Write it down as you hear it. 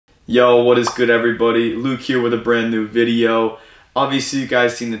Yo, what is good everybody? Luke here with a brand new video. Obviously you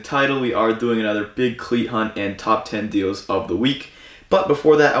guys seen the title, we are doing another big cleat hunt and top 10 deals of the week. But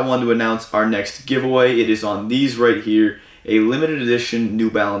before that, I wanted to announce our next giveaway. It is on these right here, a limited edition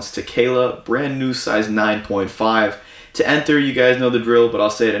New Balance Tequila, brand new size 9.5. To enter, you guys know the drill, but I'll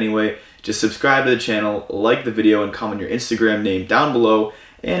say it anyway. Just subscribe to the channel, like the video, and comment your Instagram name down below.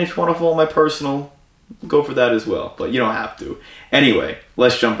 And if you want to follow my personal, go for that as well, but you don't have to. Anyway,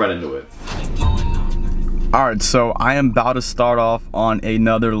 let's jump right into it. Alright, so I am about to start off on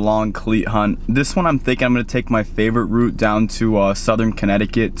another long cleat hunt. This one I'm thinking I'm going to take my favorite route down to southern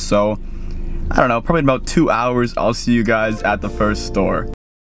Connecticut, so I don't know, probably in about 2 hours I'll see you guys at the first store.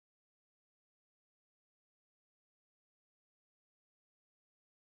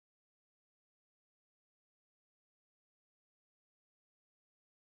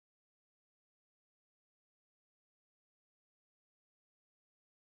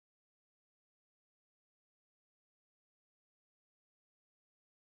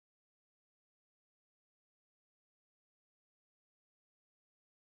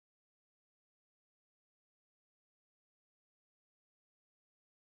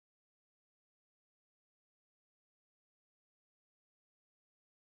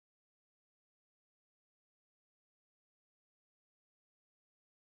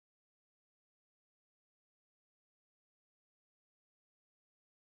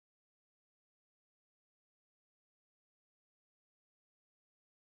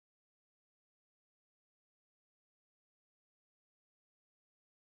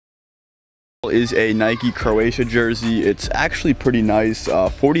 Is a Nike Croatia jersey. It's actually pretty nice.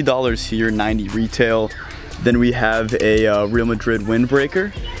 $40 here, $90 retail. Then we have a Real Madrid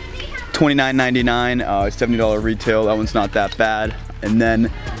windbreaker, $29.99, $70 retail. That one's not that bad. And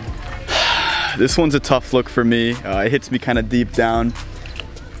then this one's a tough look for me. It hits me kind of deep down.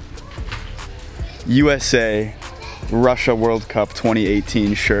 USA Russia World Cup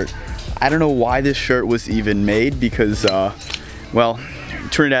 2018 shirt. I don't know why this shirt was even made because, well,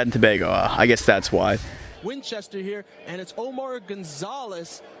 Trinidad and Tobago, I guess that's why. Winchester here, and it's Omar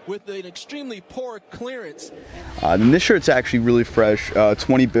Gonzalez with an extremely poor clearance. Then this shirt's actually really fresh.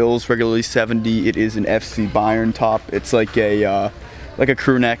 20 bills, regularly 70. It is an FC Bayern top. It's like a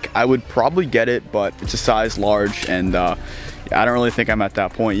crew neck. I would probably get it, but it's a size large, and I don't really think I'm at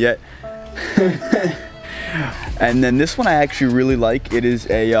that point yet. And then this one I actually really like. It is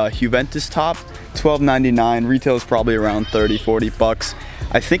a Juventus top, $12.99. Retail is probably around 30-40 bucks.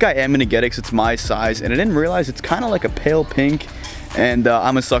 I think I am gonna get it because it's my size, and I didn't realize it's kind of like a pale pink, and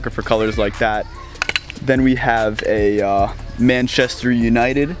I'm a sucker for colors like that. Then we have a Manchester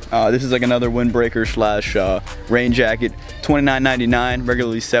United. This is like another windbreaker slash rain jacket, $29.99,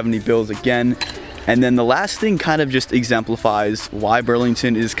 regularly 70 bills again. And then the last thing kind of just exemplifies why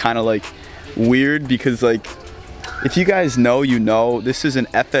Burlington is kind of like weird, because like, if you guys know, you know, this is an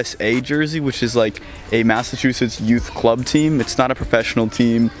FSA jersey, which is like a Massachusetts youth club team. It's not a professional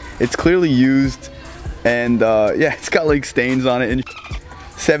team. It's clearly used, and yeah, it's got like stains on it, and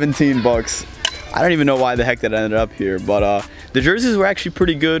 17 bucks. I don't even know why the heck that ended up here, but the jerseys were actually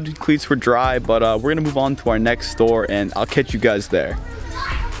pretty good. Cleats were dry, but we're gonna move on to our next store, and I'll catch you guys there.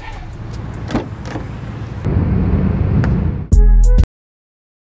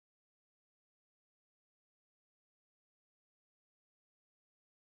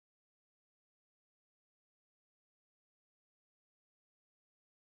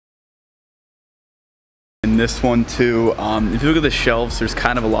 In this one too, if you look at the shelves, there's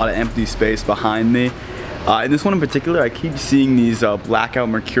kind of a lot of empty space behind me. In this one in particular, I keep seeing these blackout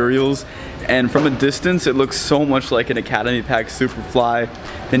Mercurials, and from a distance it looks so much like an Academy Pack Superfly.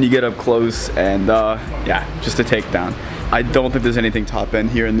 Then you get up close and yeah, just a takedown. I don't think there's anything top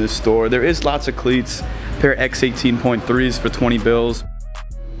end here in this store. There is lots of cleats, pair X18.3s for 20 bills.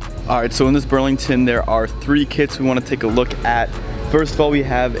 Alright, so in this Burlington there are 3 kits we want to take a look at. First of all, we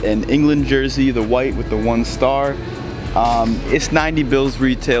have an England jersey, the white with the 1 star. It's 90 bills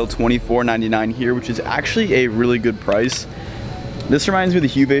retail, $24.99 here, which is actually a really good price. This reminds me of the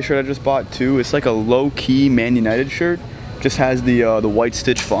Juve shirt I just bought too. It's like a low-key Man United shirt. Just has the white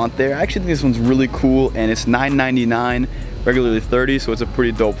stitch font there. I actually think this one's really cool, and it's $9.99, regularly 30, so it's a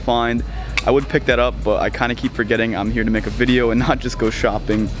pretty dope find. I would pick that up, but I kind of keep forgetting I'm here to make a video and not just go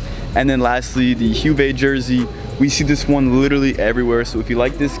shopping. And then lastly, the Juve jersey. We see this one literally everywhere, so if you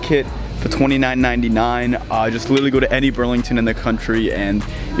like this kit for $29.99, just literally go to any Burlington in the country and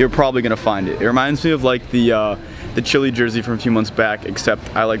you're probably gonna find it. It reminds me of like the Chile jersey from a few months back,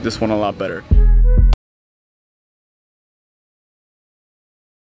 except I like this one a lot better.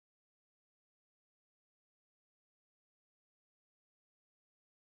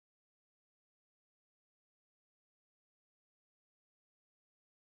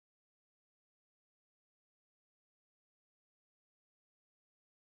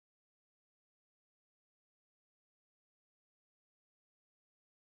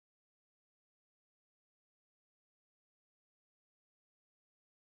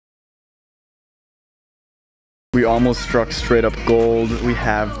 We almost struck straight up gold. We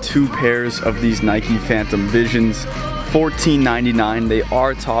have 2 pairs of these Nike Phantom Visions, $14.99. They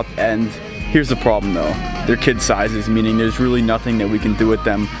are top end. Here's the problem though. They're kid sizes, meaning there's really nothing that we can do with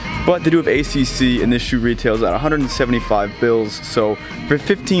them. But they do have ACC, and this shoe retails at 175 bills. So for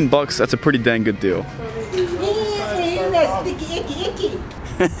 15 bucks, that's a pretty dang good deal.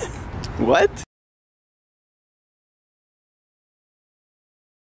 What?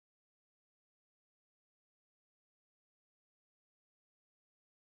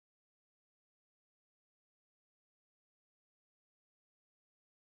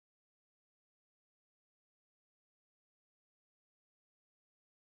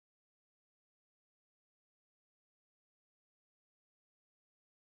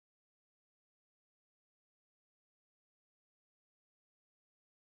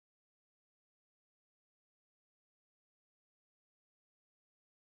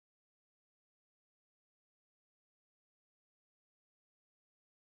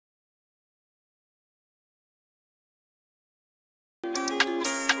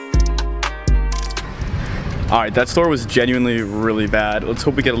 Alright, that store was genuinely really bad. Let's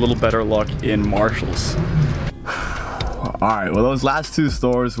hope we get a little better luck in Marshall's. Alright, well those last 2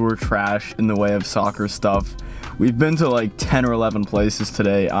 stores were trash in the way of soccer stuff. We've been to like 10 or 11 places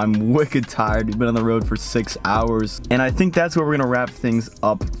today. I'm wicked tired. We've been on the road for 6 hours. And I think that's where we're gonna wrap things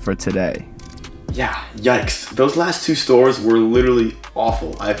up for today. Yeah, yikes. Those last 2 stores were literally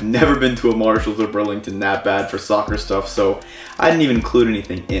awful. I've never been to a Marshall's or Burlington that bad for soccer stuff, so I didn't even include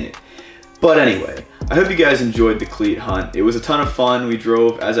anything in it. But anyway, I hope you guys enjoyed the Cleat hunt. It was a ton of fun. We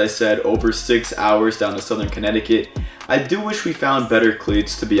drove, as I said, over 6 hours down to southern Connecticut. I do wish we found better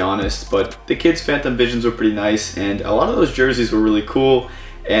cleats, to be honest, but the kids' Phantom Visions were pretty nice, and a lot of those jerseys were really cool,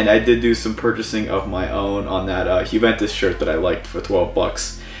 and I did do some purchasing of my own on that Juventus shirt that I liked for 12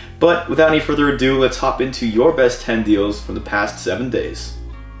 bucks. But without any further ado, let's hop into your best 10 deals from the past 7 days.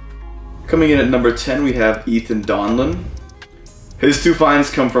 Coming in at number 10, we have Ethan Donlan. His 2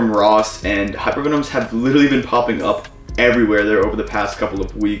 finds come from Ross, and Hypervenoms have literally been popping up everywhere there over the past couple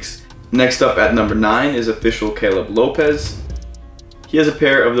of weeks. Next up at number 9 is official Caleb Lopez. He has a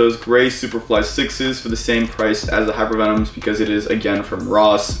pair of those gray Superfly 6s for the same price as the Hypervenoms because it is again from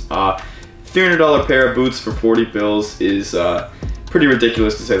Ross. $300 pair of boots for 40 bills is pretty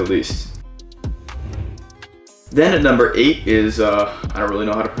ridiculous to say the least. Then at number 8 is, I don't really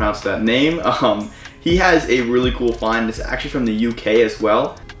know how to pronounce that name. He has a really cool find. It's actually from the UK as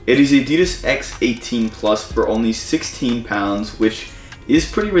well. It is Adidas X18 Plus for only 16 pounds, which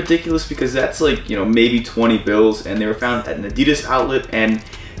is pretty ridiculous because that's like, you know, maybe 20 bills, and they were found at an Adidas outlet, and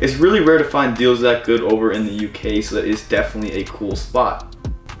it's really rare to find deals that good over in the UK, so that is definitely a cool spot.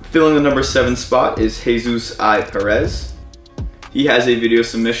 Filling the number 7 spot is Jesus I. Perez. He has a video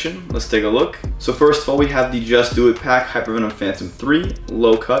submission. Let's take a look. So first of all, we have the Just Do It pack Hypervenom Phantom 3,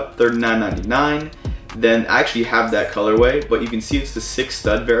 low cut, $39.99. Then I actually have that colorway, but you can see it's the 6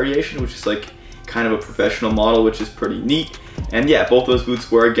 stud variation, which is like kind of a professional model, which is pretty neat. And yeah, both those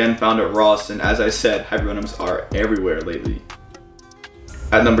boots were again found at Ross, and as I said, Hypervenoms are everywhere lately.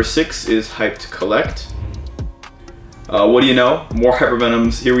 At number 6 is Hyped to Collect. What do you know? More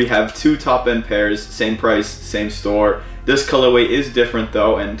Hypervenoms. Here we have 2 top end pairs, same price, same store. This colorway is different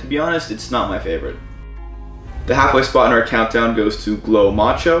though, and to be honest, it's not my favorite. The halfway spot in our countdown goes to Glow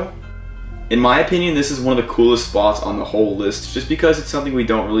Macho. In my opinion, this is one of the coolest spots on the whole list, just because it's something we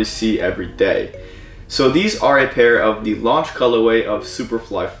don't really see every day. So these are a pair of the launch colorway of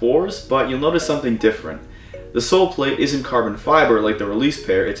Superfly 4s, but you'll notice something different. The sole plate isn't carbon fiber like the release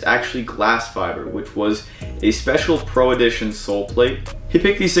pair, it's actually glass fiber, which was a special Pro Edition sole plate. He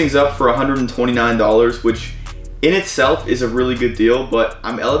picked these things up for $129, which in itself is a really good deal, but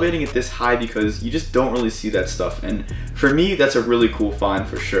I'm elevating it this high because you just don't really see that stuff, and for me, that's a really cool find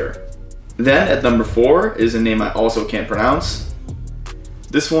for sure. Then at number 4 is a name I also can't pronounce.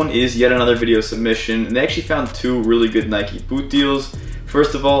 This one is yet another video submission, and they actually found 2 really good Nike boot deals.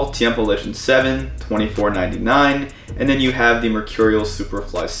 First of all, Tiempo Legend 7, $24.99, and then you have the Mercurial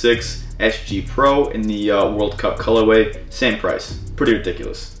Superfly 6 SG Pro in the World Cup colorway, same price, pretty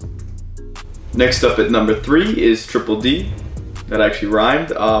ridiculous. Next up at number 3 is Triple D. That actually rhymed,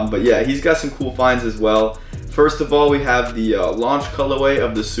 but yeah, he's got some cool finds as well. First of all, we have the launch colorway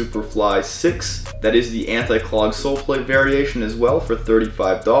of the Superfly 6. That is the anti-clog sole plate variation as well for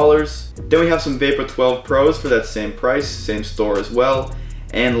 $35. Then we have some Vapor 12 Pros for that same price, same store as well.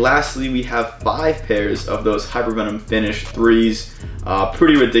 And lastly, we have 5 pairs of those Hypervenom Finish 3s.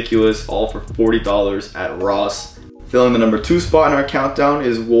 Pretty ridiculous, all for $40 at Ross. Filling the number 2 spot in our countdown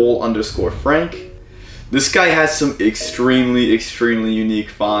is Wool_Frank. This guy has some extremely unique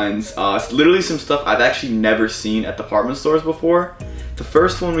finds. It's literally some stuff I've actually never seen at department stores before. The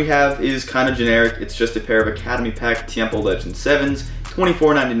first one we have is kind of generic. It's just a pair of Academy Pack Tiempo Legend 7s,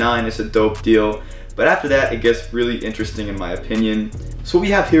 $24.99. It's a dope deal. But after that, it gets really interesting in my opinion. So what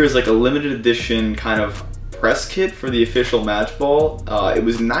we have here is like a limited edition kind of press kit for the official match ball. It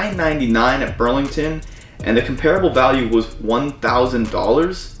was $9.99 at Burlington, and the comparable value was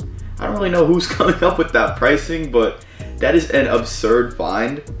 $1,000. I don't really know who's coming up with that pricing, but that is an absurd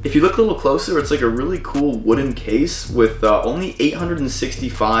find. If you look a little closer, it's like a really cool wooden case with only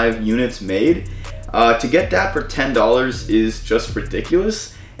 865 units made. To get that for $10 is just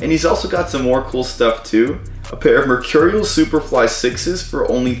ridiculous. And he's also got some more cool stuff too. A pair of Mercurial Superfly 6s for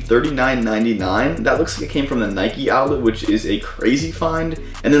only $39.99. That looks like it came from the Nike outlet, which is a crazy find.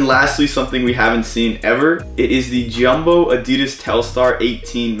 And then lastly, something we haven't seen ever. It is the Jumbo Adidas Telstar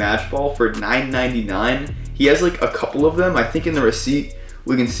 18 match ball for $9.99. He has like a couple of them. I think in the receipt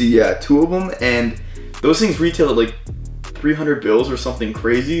we can see, yeah, 2 of them. And those things retail at like 300 bills or something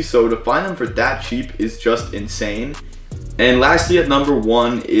crazy. So to find them for that cheap is just insane. And lastly at number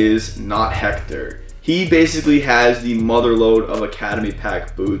 1 is Not Hector. He basically has the mother load of Academy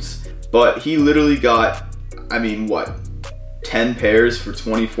Pack boots, but he literally got, I mean, what, 10 pairs for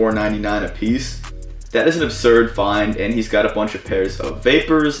 $24.99 a piece? That is an absurd find, and he's got a bunch of pairs of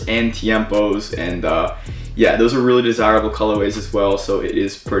Vapors and Tiempos, and yeah, those are really desirable colorways as well, so it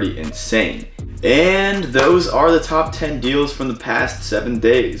is pretty insane. And those are the top 10 deals from the past 7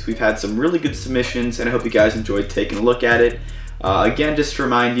 days. We've had some really good submissions, and I hope you guys enjoyed taking a look at it. Again, just to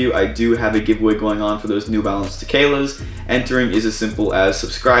remind you, I do have a giveaway going on for those New Balance Tequailas. Entering is as simple as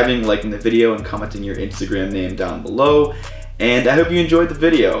subscribing, liking the video, and commenting your Instagram name down below. And I hope you enjoyed the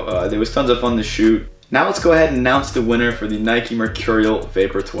video. There was tons of fun to shoot. Now let's go ahead and announce the winner for the Nike Mercurial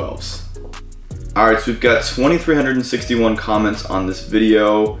Vapor 12s. Alright, so we've got 2,361 comments on this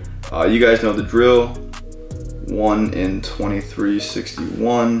video. You guys know the drill. 1 in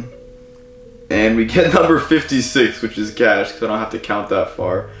 2,361. And we get number 56, which is cash, because I don't have to count that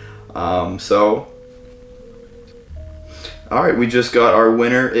far. Alright, we just got our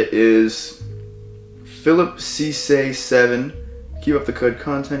winner. It is Philip Cisse 7. Keep up the good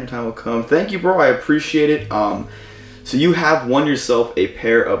content, your time will come. Thank you, bro, I appreciate it. So you have won yourself a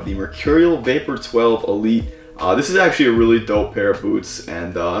pair of the Mercurial Vapor 12 Elite. This is actually a really dope pair of boots,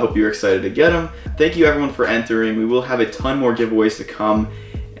 and I hope you're excited to get them. Thank you everyone for entering. We will have a ton more giveaways to come.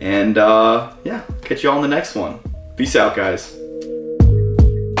 And yeah, catch you all in the next one. Peace out, guys.